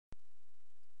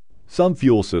Some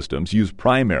fuel systems use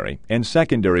primary and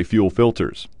secondary fuel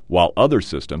filters, while other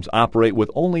systems operate with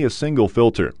only a single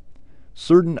filter.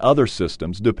 Certain other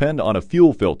systems depend on a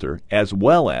fuel filter as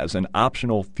well as an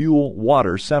optional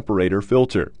fuel-water separator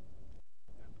filter.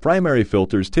 Primary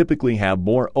filters typically have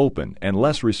more open and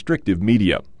less restrictive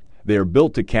media. They are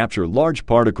built to capture large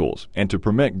particles and to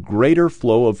permit greater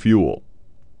flow of fuel.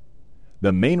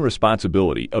 The main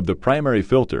responsibility of the primary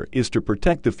filter is to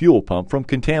protect the fuel pump from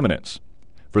contaminants.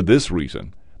 For this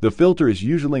reason, the filter is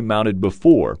usually mounted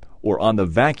before or on the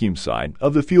vacuum side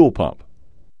of the fuel pump.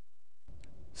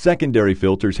 Secondary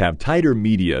filters have tighter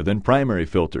media than primary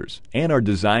filters and are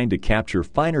designed to capture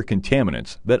finer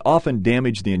contaminants that often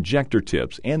damage the injector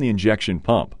tips and the injection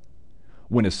pump.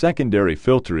 When a secondary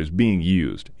filter is being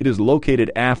used, it is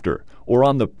located after or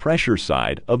on the pressure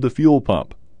side of the fuel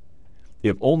pump.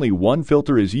 If only one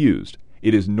filter is used,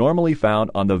 it is normally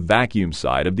found on the vacuum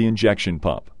side of the injection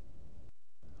pump.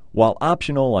 While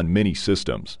optional on many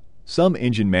systems, some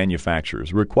engine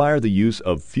manufacturers require the use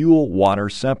of fuel-water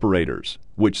separators,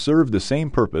 which serve the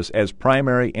same purpose as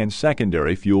primary and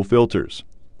secondary fuel filters.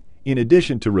 In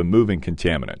addition to removing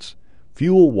contaminants,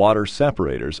 fuel-water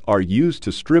separators are used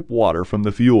to strip water from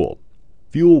the fuel.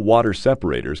 Fuel-water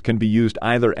separators can be used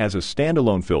either as a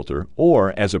standalone filter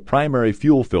or as a primary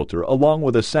fuel filter along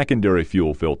with a secondary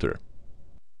fuel filter.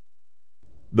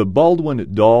 The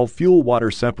Baldwin fuel-water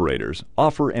separators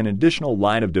offer an additional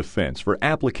line of defense for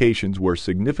applications where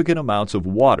significant amounts of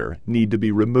water need to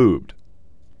be removed.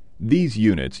 These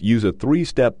units use a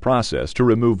three-step process to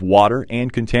remove water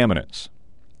and contaminants.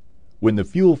 When the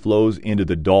fuel flows into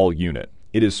the DAL unit,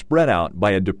 it is spread out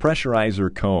by a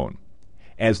depressurizer cone.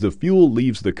 As the fuel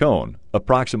leaves the cone,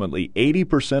 approximately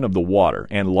 80% of the water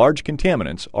and large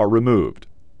contaminants are removed.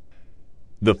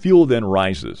 The fuel then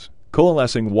rises,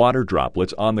 coalescing water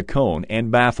droplets on the cone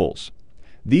and baffles.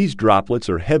 These droplets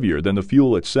are heavier than the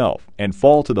fuel itself and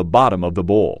fall to the bottom of the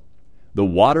bowl. The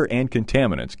water and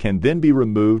contaminants can then be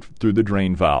removed through the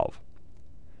drain valve.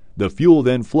 The fuel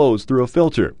then flows through a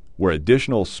filter, where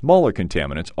additional smaller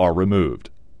contaminants are removed.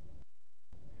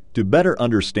 To better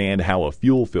understand how a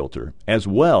fuel filter as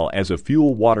well as a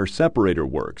fuel-water separator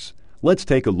works, let's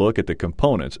take a look at the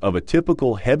components of a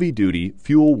typical heavy-duty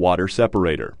fuel-water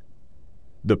separator.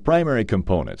 The primary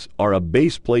components are a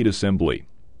base plate assembly,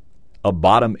 a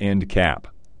bottom end cap,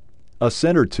 a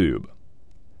center tube,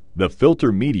 the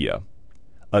filter media,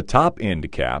 a top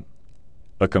end cap,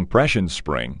 a compression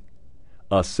spring,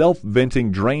 a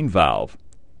self-venting drain valve,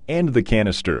 and the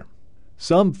canister.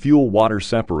 Some fuel-water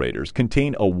separators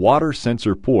contain a water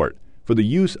sensor port for the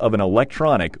use of an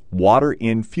electronic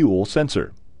water-in-fuel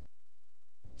sensor.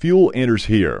 Fuel enters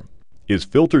here, is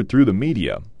filtered through the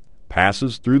media,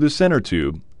 passes through the center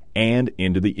tube, and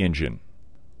into the engine.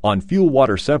 On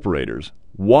fuel-water separators,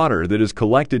 water that is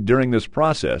collected during this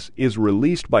process is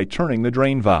released by turning the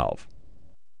drain valve.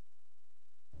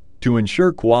 To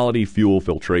ensure quality fuel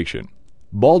filtration,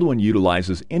 Baldwin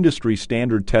utilizes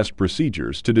industry-standard test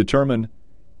procedures to determine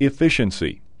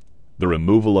efficiency, the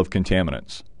removal of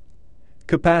contaminants,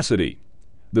 capacity,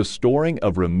 the storing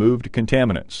of removed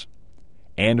contaminants,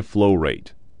 and flow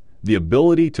rate, the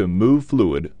ability to move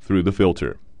fluid through the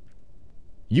filter.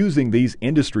 Using these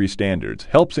industry standards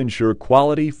helps ensure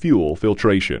quality fuel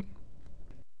filtration.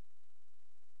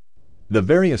 The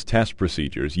various test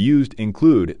procedures used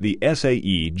include the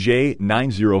SAE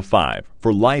J905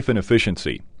 for life and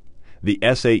efficiency, the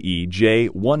SAE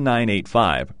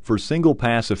J1985 for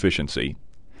single-pass efficiency,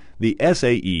 the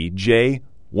SAE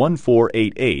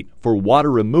J1488 for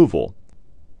water removal,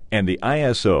 and the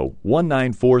ISO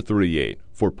 19438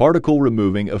 for particle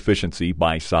removing efficiency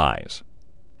by size.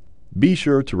 Be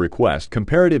sure to request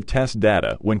comparative test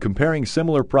data when comparing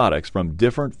similar products from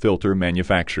different filter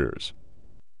manufacturers.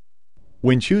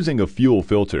 When choosing a fuel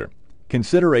filter,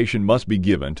 consideration must be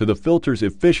given to the filter's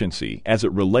efficiency as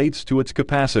it relates to its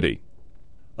capacity.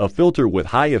 A filter with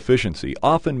high efficiency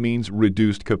often means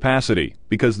reduced capacity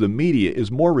because the media is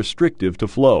more restrictive to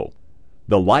flow.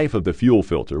 The life of the fuel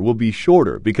filter will be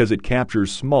shorter because it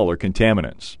captures smaller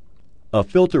contaminants. A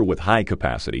filter with high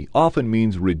capacity often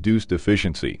means reduced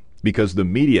efficiency because the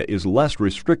media is less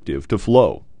restrictive to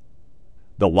flow.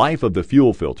 The life of the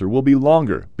fuel filter will be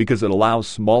longer because it allows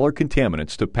smaller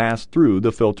contaminants to pass through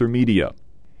the filter media.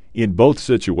 In both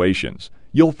situations,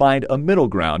 you'll find a middle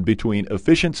ground between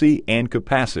efficiency and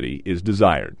capacity is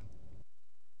desired.